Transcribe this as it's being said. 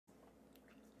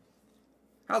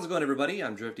How's it going, everybody?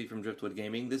 I'm Drifty from Driftwood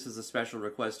Gaming. This is a special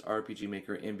request RPG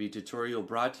Maker MV tutorial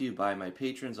brought to you by my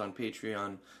patrons on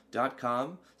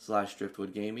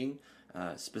patreon.com/driftwoodgaming.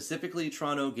 Specifically,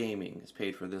 Trono Gaming is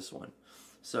paid for this one.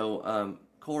 So,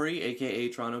 Corey, aka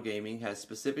Trono Gaming, has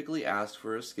specifically asked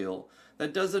for a skill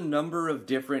that does a number of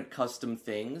different custom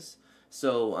things.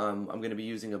 So, I'm going to be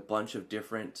using a bunch of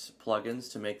different plugins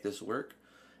to make this work.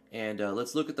 And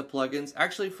let's look at the plugins.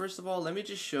 Actually, first of all, let me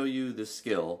just show you the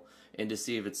skill and to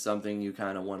see if it's something you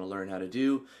kind of want to learn how to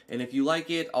do. And if you like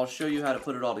it, I'll show you how to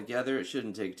put it all together. It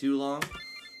shouldn't take too long.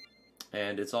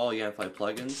 And it's all Yanfly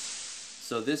plugins.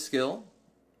 So this skill,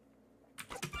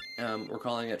 we're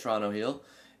calling it TronoHeal.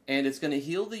 And it's going to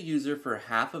heal the user for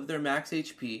half of their max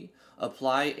HP,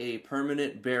 apply a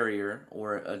permanent barrier,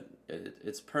 or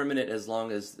it's permanent as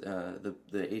long as the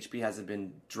HP hasn't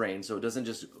been drained, so it doesn't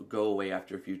just go away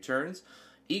after a few turns,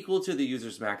 equal to the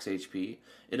user's max HP.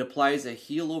 It applies a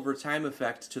heal over time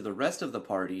effect to the rest of the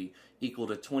party, equal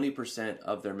to 20%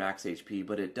 of their max HP,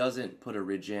 but it doesn't put a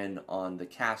regen on the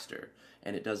caster,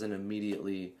 and it doesn't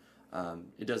immediately...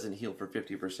 it doesn't heal for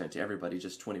 50% to everybody,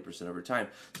 just 20% over time.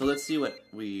 So let's see what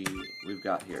we've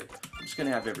got here. I'm just going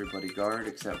to have everybody guard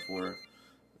except for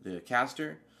the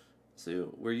caster.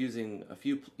 So we're using a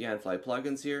few Yanfly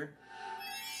plugins here.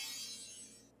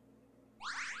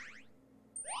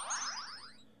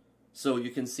 So you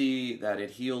can see that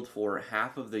it healed for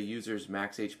half of the user's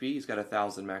max HP. He's got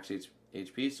 1,000 max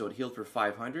HP, so it healed for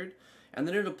 500. And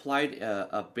then it applied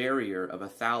a barrier of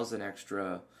 1,000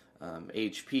 extra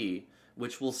HP,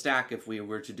 which will stack if we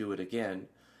were to do it again,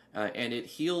 and it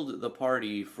healed the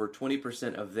party for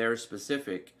 20% of their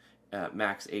specific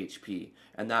max HP,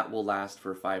 and that will last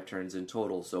for 5 turns in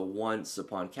total. So once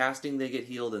upon casting they get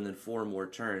healed, and then 4 more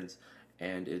turns,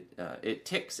 and it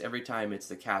ticks every time it's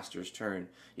the caster's turn.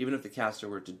 Even if the caster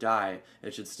were to die,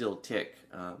 it should still tick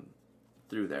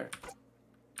through there.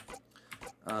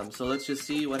 So let's just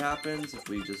see what happens if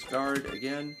we just guard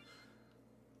again.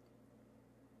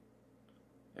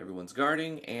 Everyone's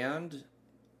guarding, and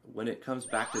when it comes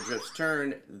back to Drift's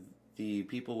turn, the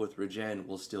people with regen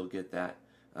will still get that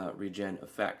regen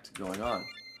effect going on.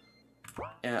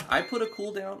 And I put a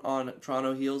cooldown on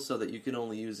TronoHeal so that you can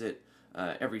only use it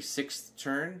every 6th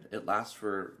turn. It lasts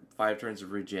for 5 turns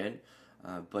of regen,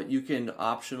 but you can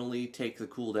optionally take the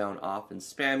cooldown off and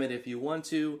spam it if you want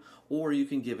to, or you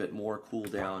can give it more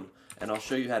cooldown, and I'll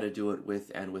show you how to do it with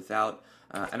and without.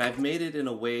 And I've made it in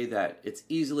a way that it's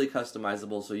easily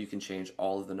customizable, so you can change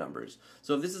all of the numbers.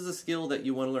 So if this is a skill that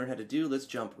you want to learn how to do, let's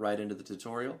jump right into the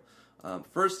tutorial.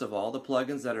 First of all, the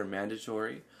plugins that are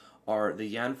mandatory are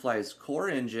the Yanfly's Core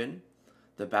Engine,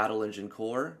 the Battle Engine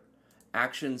Core,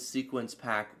 Action Sequence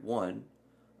Pack 1,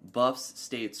 Buffs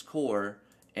States Core,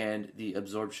 and the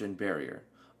Absorption Barrier.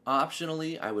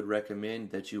 Optionally, I would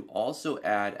recommend that you also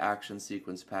add Action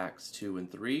Sequence Packs 2 and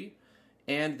 3,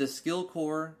 and the Skill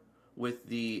Core with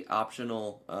the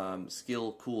optional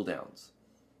skill cooldowns.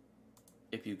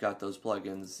 If you've got those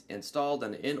plugins installed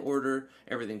and in order,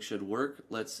 everything should work.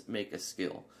 Let's make a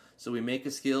skill. So we make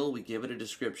a skill, we give it a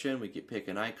description, we pick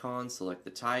an icon, select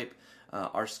the type.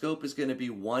 Our scope is going to be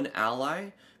one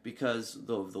ally because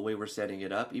the way we're setting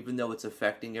it up, even though it's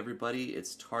affecting everybody,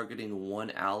 it's targeting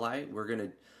one ally. We're going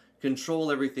to control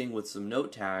everything with some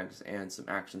note tags and some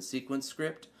action sequence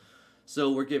script.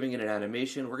 So we're giving it an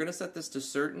animation. We're going to set this to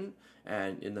certain,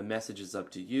 and in the message is up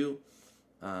to you,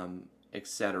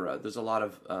 etc. There's a lot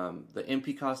of the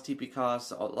MP cost, TP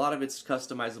costs, a lot of it's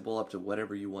customizable up to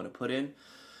whatever you want to put in.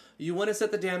 You want to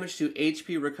set the damage to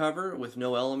HP recover with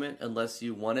no element unless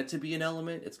you want it to be an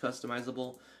element. It's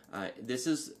customizable.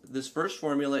 This first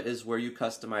formula is where you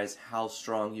customize how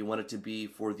strong you want it to be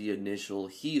for the initial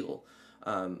heal.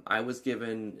 I was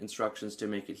given instructions to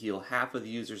make it heal half of the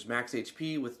user's max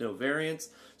HP with no variance,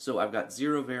 so I've got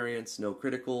 0 variance, no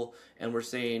critical, and we're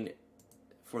saying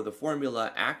for the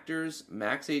formula, actors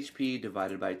max HP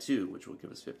divided by 2, which will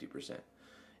give us 50%.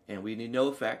 And we need no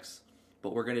effects,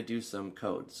 but we're going to do some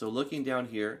code. So looking down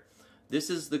here,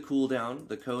 this is the cooldown,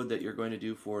 the code that you're going to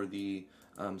do for the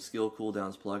skill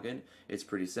cooldowns plugin. It's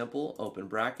pretty simple, open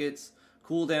brackets,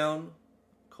 cooldown,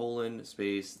 colon,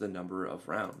 space, the number of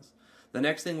rounds. The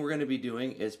next thing we're going to be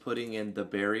doing is putting in the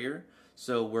barrier.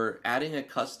 So we're adding a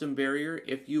custom barrier.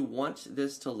 If you want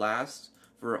this to last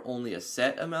for only a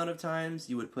set amount of times,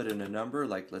 you would put in a number,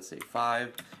 like let's say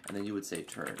 5, and then you would say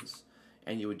turns.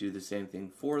 And you would do the same thing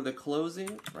for the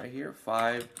closing, right here,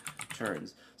 5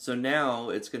 turns. So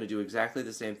now it's going to do exactly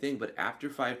the same thing, but after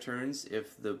 5 turns,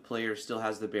 if the player still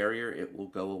has the barrier, it will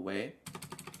go away.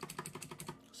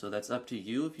 So that's up to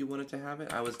you if you wanted to have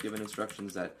it. I was given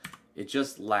instructions that it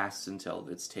just lasts until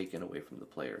it's taken away from the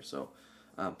player. So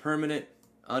permanent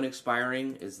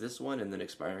unexpiring is this one, and then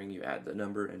expiring you add the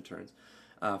number and turns.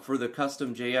 For the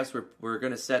custom JS, we're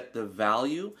going to set the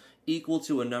value equal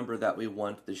to a number that we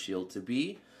want the shield to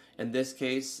be. In this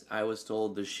case, I was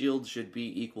told the shield should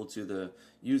be equal to the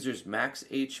user's max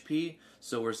HP,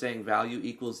 so we're saying value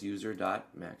equals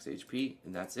user.max HP,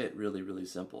 and that's it. Really, really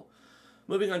simple.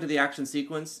 Moving on to the action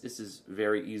sequence, this is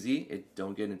very easy.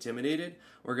 Don't get intimidated.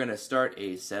 We're going to start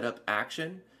a setup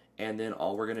action, and then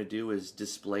all we're going to do is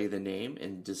display the name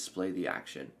and display the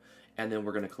action. And then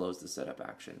we're going to close the setup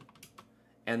action.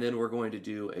 And then we're going to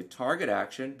do a target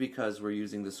action because we're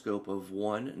using the scope of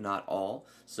one, not all.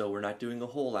 So we're not doing a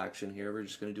whole action here. We're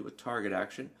just going to do a target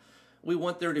action. We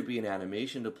want there to be an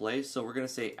animation to play, so we're going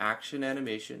to say action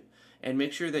animation. And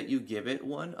make sure that you give it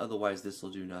one, otherwise this will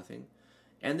do nothing.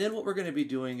 And then what we're going to be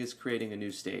doing is creating a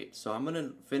new state. So I'm going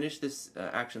to finish this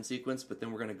action sequence, but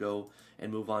then we're going to go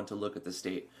and move on to look at the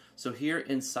state. So here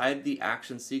inside the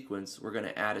action sequence, we're going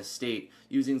to add a state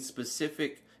using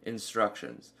specific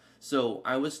instructions. So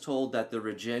I was told that the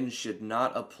regen should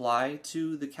not apply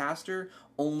to the caster,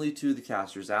 only to the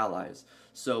caster's allies.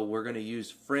 So we're going to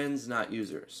use friends, not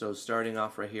user. So starting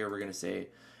off right here, we're going to say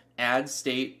add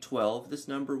state 12. This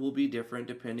number will be different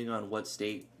depending on what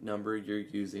state number you're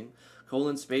using.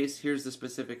 Colon space, here's the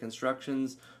specific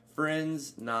instructions.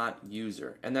 Friends, not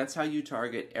user. And that's how you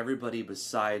target everybody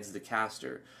besides the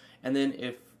caster. And then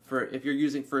if you're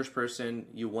using first person,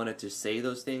 you want it to say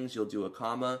those things, you'll do a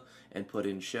comma and put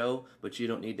in show, but you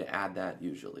don't need to add that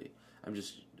usually.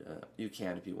 You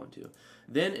can if you want to.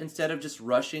 Then instead of just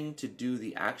rushing to do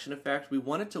the action effect, we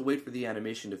wanted to wait for the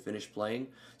animation to finish playing.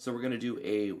 So we're going to do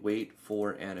a wait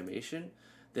for animation.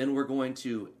 Then we're going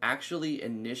to actually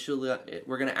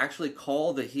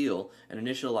call the heal and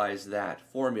initialize that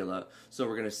formula. So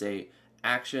we're going to say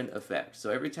action effect. So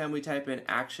every time we type in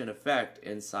action effect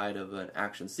inside of an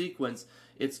action sequence,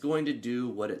 it's going to do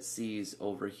what it sees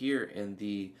over here in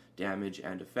the damage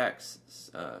and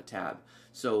effects tab.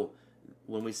 So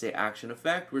when we say action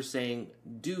effect, we're saying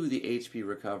do the HP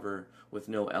recover with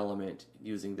no element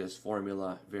using this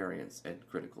formula, variance, and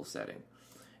critical setting.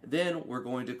 Then we're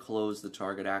going to close the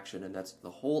target action, and that's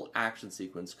the whole action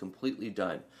sequence completely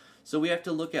done. So we have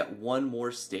to look at one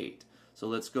more state. So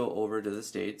let's go over to the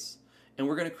states. And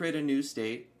we're going to create a new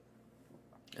state,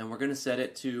 and we're going to set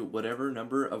it to whatever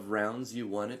number of rounds you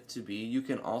want it to be. You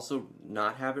can also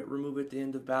not have it remove at the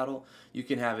end of battle. You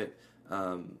can have it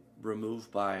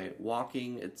remove by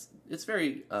walking. It's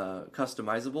very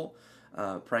customizable.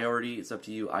 Priority, it's up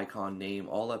to you. Icon, name,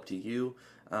 all up to you.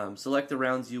 Select the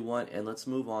rounds you want, and let's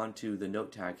move on to the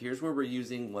note tag. Here's where we're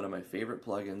using one of my favorite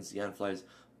plugins, Yanfly's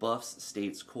Buffs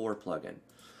States Core plugin.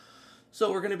 So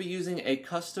we're going to be using a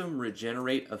custom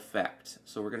regenerate effect.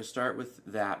 So we're going to start with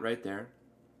that right there.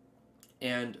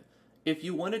 And if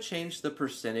you want to change the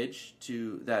percentage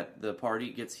to that the party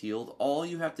gets healed, all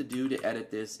you have to do to edit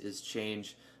this is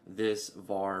change this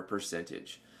var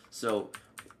percentage. So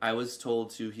I was told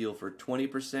to heal for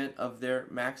 20% of their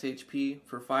max HP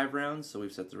for 5 rounds. So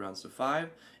we've set the rounds to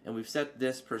 5, and we've set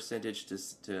this percentage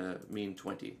to mean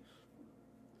 20.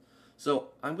 So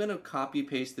I'm going to copy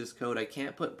paste this code. I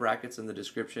can't put brackets in the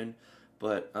description,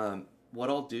 but what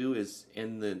I'll do is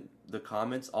in the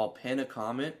comments, I'll pin a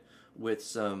comment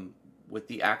with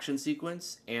the action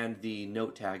sequence and the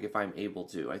note tag if I'm able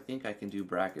to. I think I can do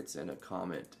brackets in a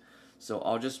comment. So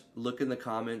I'll just look in the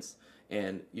comments,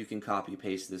 and you can copy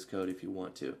paste this code if you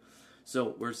want to.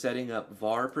 So we're setting up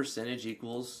var percentage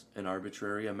equals an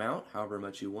arbitrary amount, however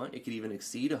much you want. It could even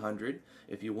exceed 100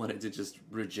 if you wanted to just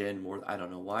regen more. I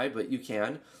don't know why, but you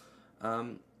can.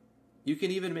 You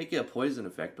can even make it a poison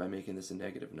effect by making this a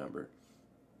negative number.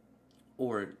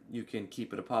 Or you can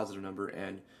keep it a positive number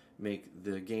and make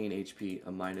the gain HP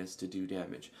a minus to do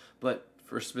damage. But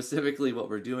for specifically what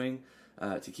we're doing,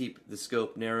 to keep the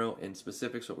scope narrow and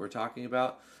specifics what we're talking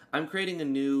about, I'm creating a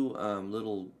new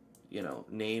little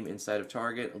name inside of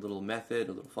target, a little method,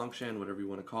 a little function, whatever you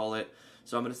want to call it.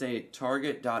 So I'm going to say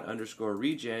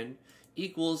target._regen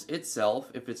equals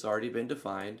itself if it's already been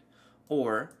defined,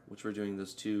 or, which we're doing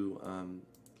those two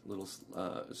little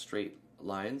straight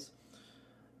lines,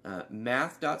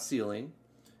 math.ceiling,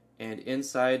 and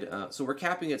inside, so we're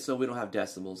capping it so we don't have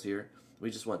decimals here. We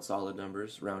just want solid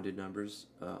numbers, rounded numbers,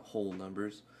 whole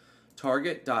numbers.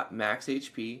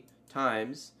 Target.maxHP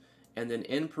times, and then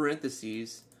in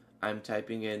parentheses, I'm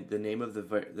typing in the name of the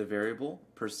variable,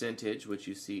 percentage, which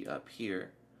you see up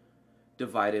here,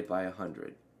 divided by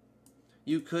 100.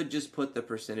 You could just put the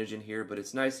percentage in here, but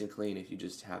it's nice and clean if you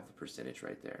just have the percentage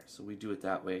right there. So we do it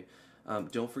that way.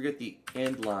 Don't forget the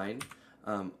end line.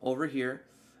 Over here,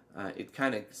 it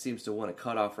kind of seems to want to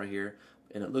cut off right here.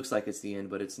 and it looks like it's the end,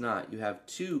 but it's not. You have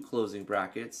 2 closing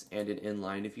brackets and an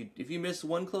inline. If you miss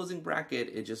one closing bracket,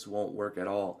 it just won't work at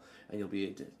all, and you'll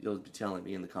be telling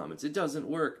me in the comments it doesn't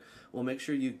work. Well, make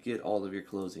sure you get all of your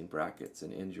closing brackets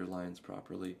and end your lines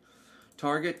properly.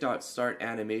 Target.start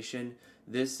animation.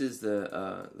 This is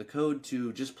the code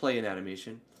to just play an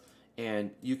animation,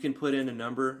 and you can put in a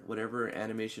number, whatever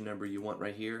animation number you want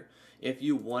right here. If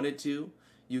you wanted to,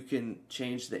 you can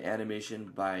change the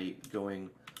animation by going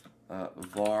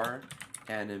var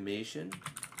animation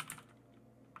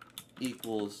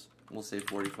equals, we'll say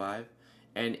 45,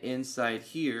 and inside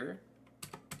here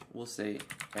we'll say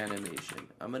animation.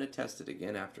 I'm going to test it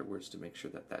again afterwards to make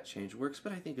sure that that change works,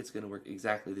 but I think it's going to work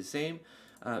exactly the same.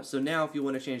 So now if you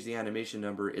want to change the animation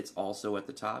number, it's also at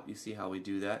the top. You see how we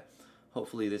do that.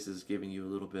 Hopefully this is giving you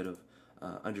a little bit of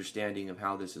understanding of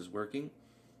how this is working.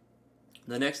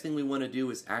 The next thing we want to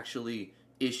do is actually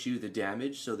issue the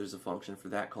damage, so there's a function for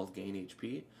that called gain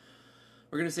HP.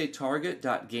 We're going to say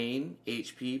target.gain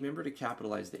HP. Remember to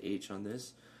capitalize the H on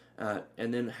this.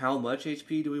 And then how much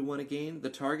HP do we want to gain? The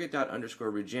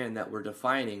target._regen that we're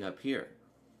defining up here.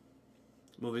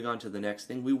 Moving on to the next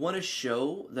thing, we want to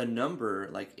show the number,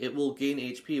 like it will gain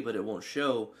HP, but it won't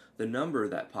show the number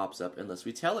that pops up unless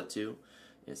we tell it to.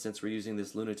 And since we're using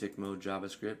this lunatic mode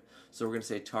JavaScript, so we're going to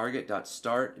say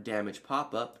target.start damage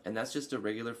pop up, and that's just a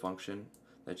regular function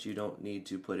that you don't need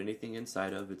to put anything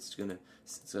inside of. It's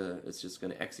just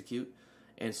gonna execute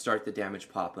and start the damage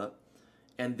pop up.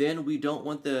 And then we don't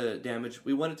want the damage,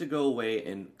 we want it to go away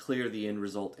and clear the end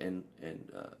result, and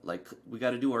like we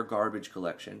got to do our garbage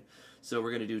collection. So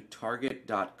we're going to do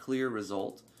target.clear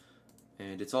result,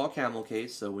 and it's all camel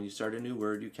case, so when you start a new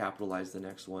word you capitalize the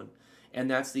next one, and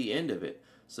that's the end of it.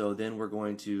 So then we're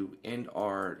going to end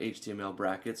our HTML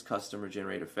brackets, custom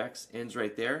regenerate effects, ends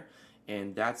right there,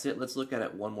 and that's it. Let's look at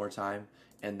it one more time,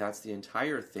 and that's the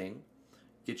entire thing.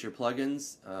 Get your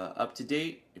plugins up to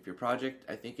date. If your project,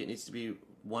 I think it needs to be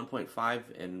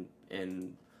 1.5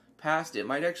 and past. It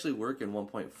might actually work in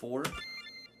 1.4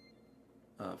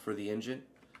 for the engine,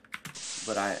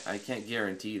 but I can't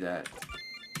guarantee that.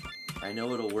 I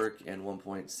know it'll work in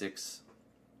 1.6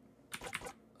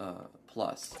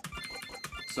 plus.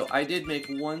 So I did make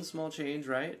one small change,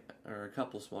 right? Or a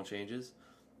couple small changes.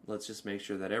 Let's just make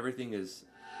sure that everything is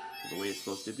the way it's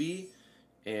supposed to be.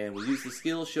 And we use the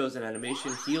skill, shows an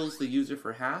animation, heals the user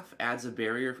for half, adds a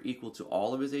barrier equal to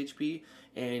all of his HP,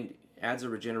 and adds a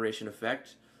regeneration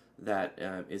effect that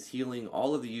is healing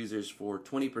all of the users for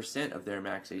 20% of their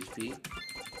max HP.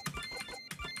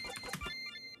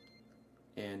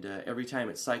 And every time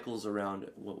it cycles around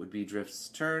what would be Drift's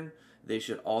turn, they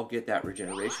should all get that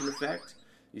regeneration effect.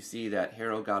 You see that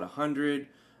Harold got 100,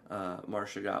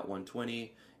 Marsha got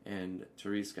 120, and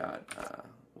Therese got,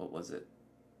 what was it?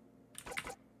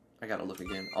 I gotta look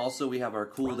again. Also, we have our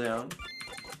cooldown.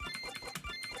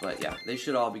 But yeah, they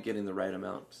should all be getting the right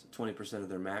amount, 20% of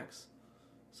their max.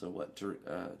 So what,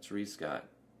 Therese got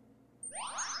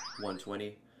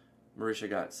 120, Marisha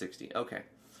got 60. Okay.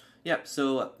 Yep,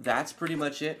 so that's pretty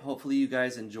much it. Hopefully you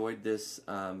guys enjoyed this.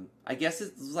 I guess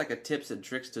this was like a tips and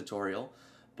tricks tutorial.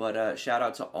 But shout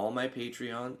out to all my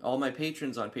patrons on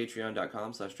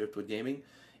patreon.com/driftwoodgaming.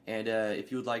 And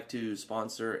if you would like to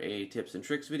sponsor a tips and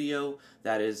tricks video,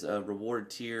 that is a reward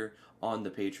tier on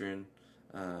the Patreon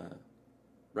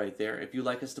right there. If you'd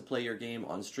like us to play your game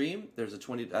on stream, there's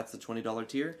that's the $20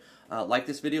 tier. Like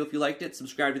this video if you liked it.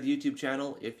 Subscribe to the YouTube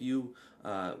channel if you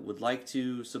would like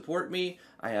to support me.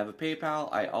 I have a PayPal.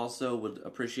 I also would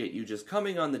appreciate you just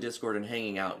coming on the Discord and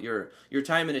hanging out. Your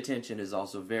time and attention is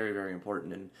also very, very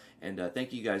important, and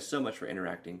thank you guys so much for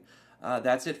interacting.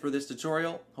 That's it for this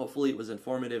tutorial. Hopefully it was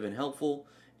informative and helpful,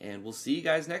 and we'll see you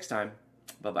guys next time.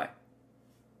 Bye-bye.